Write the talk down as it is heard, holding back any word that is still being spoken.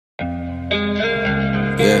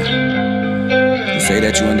Yeah, you say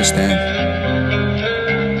that you understand,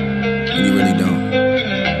 and you really don't.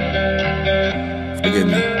 Forgive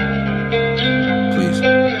me, please.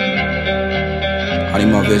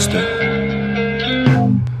 Anima, Vestra.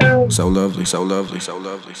 So lovely, so lovely, so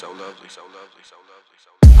lovely, so lovely, so lovely, so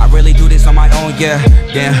lovely. I really do this on my own, yeah.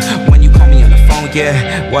 Damn, when you call me on the phone,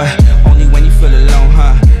 yeah. What? Only when you feel alone,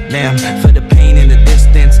 huh? Damn, feel the pain in the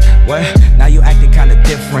distance. What? Now you acting kinda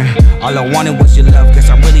different. All I wanted was your love, guess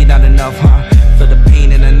I'm really not enough, huh? Feel the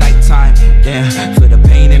pain in the nighttime. Damn, feel the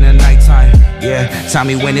pain in the nighttime. Yeah, tell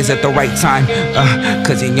me when is it the right time?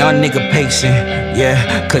 Cause your young nigga patient.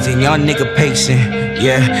 Yeah, cause your young nigga patient.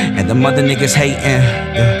 Yeah, and the mother niggas hating.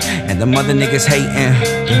 Yeah, and the mother niggas hating.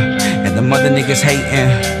 Yeah, and the mother niggas hating.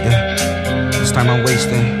 Yeah, this time I'm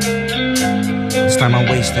wasting. This time I'm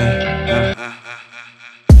wasting.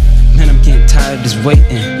 Man, I'm getting tired of this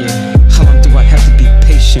waiting. How long do I have to be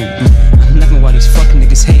patient? I'm loving while these fucking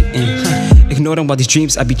niggas hating. Ignore them while these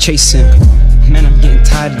dreams I be chasing. Man, I'm getting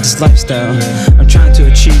tired of this lifestyle. I'm trying to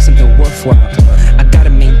achieve something worthwhile. I gotta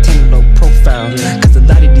maintain a low profile, cause a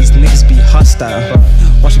lot of these niggas be hostile.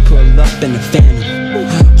 Watch me pull up in the phantom.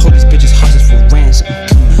 Hold these bitches hostage for ransom.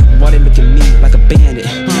 Why they look at me like a bandit?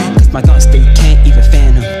 Cause my guns, they can't even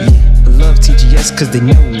fan them. I love TGS cause they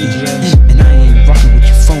know me. And I ain't rocking with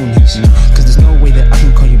you phonies. Cause there's no way that I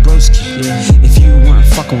can call you broski. If you weren't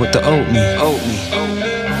fucking with the old me.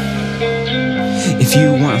 If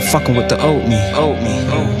you weren't fucking with the old me.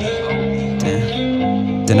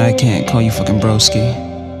 Damn. Then I can't call you fucking broski.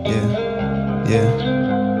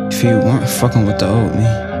 Yeah. If you weren't fucking with the old me.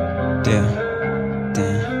 Damn.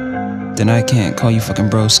 Then I can't call you fucking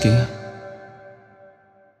broski.